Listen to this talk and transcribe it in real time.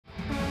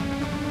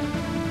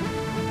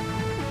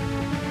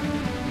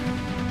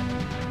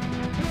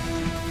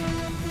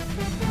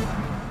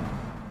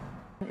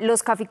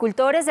Los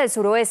caficultores del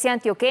suroeste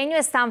antioqueño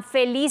están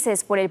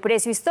felices por el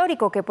precio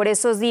histórico que por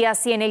estos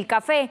días tiene el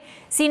café.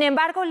 Sin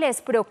embargo,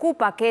 les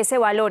preocupa que ese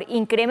valor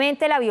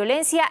incremente la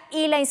violencia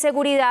y la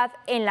inseguridad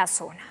en la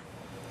zona.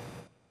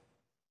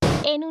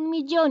 En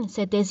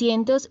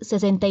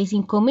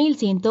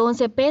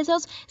 1.765.111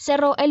 pesos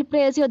cerró el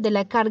precio de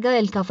la carga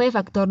del café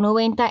factor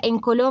 90 en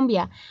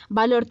Colombia,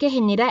 valor que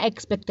genera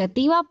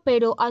expectativa,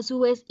 pero a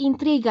su vez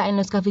intriga en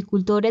los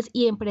caficultores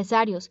y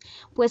empresarios,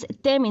 pues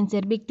temen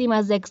ser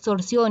víctimas de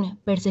extorsión,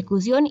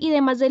 persecución y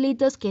demás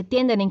delitos que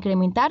tienden a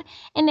incrementar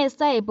en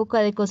esta época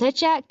de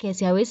cosecha que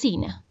se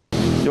avecina.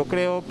 Yo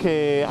creo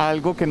que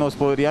algo que nos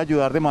podría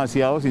ayudar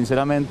demasiado,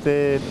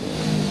 sinceramente,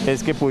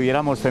 es que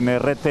pudiéramos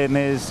tener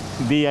retenes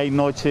día y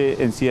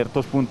noche en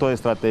ciertos puntos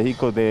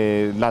estratégicos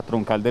de la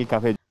troncal del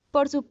café.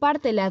 Por su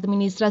parte, la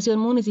Administración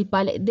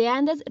Municipal de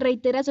Andes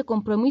reitera su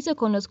compromiso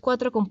con los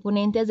 4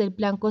 componentes del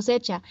Plan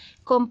Cosecha: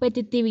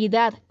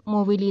 competitividad,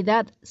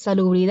 movilidad,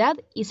 salubridad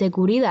y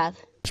seguridad.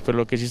 Pero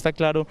lo que sí está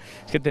claro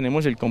es que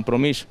tenemos el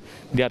compromiso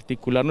de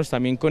articularnos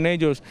también con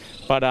ellos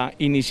para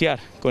iniciar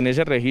con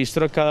ese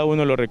registro a cada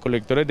uno de los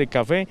recolectores de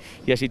café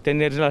y así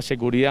tener la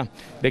seguridad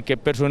de qué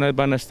personas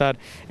van a estar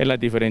en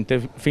las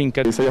diferentes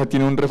fincas. Esa ya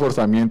tiene un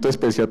reforzamiento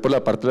especial por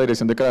la parte de la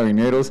Dirección de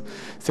Carabineros,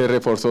 se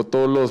reforzó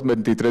todos los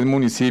 23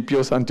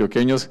 municipios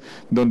antioqueños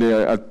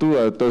donde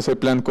actúa todo ese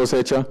plan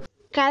cosecha.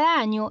 Cada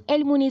año,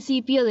 el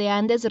municipio de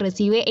Andes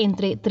recibe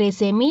entre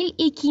 13.000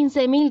 y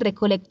 15.000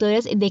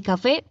 recolectores de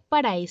café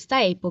para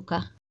esta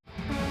época.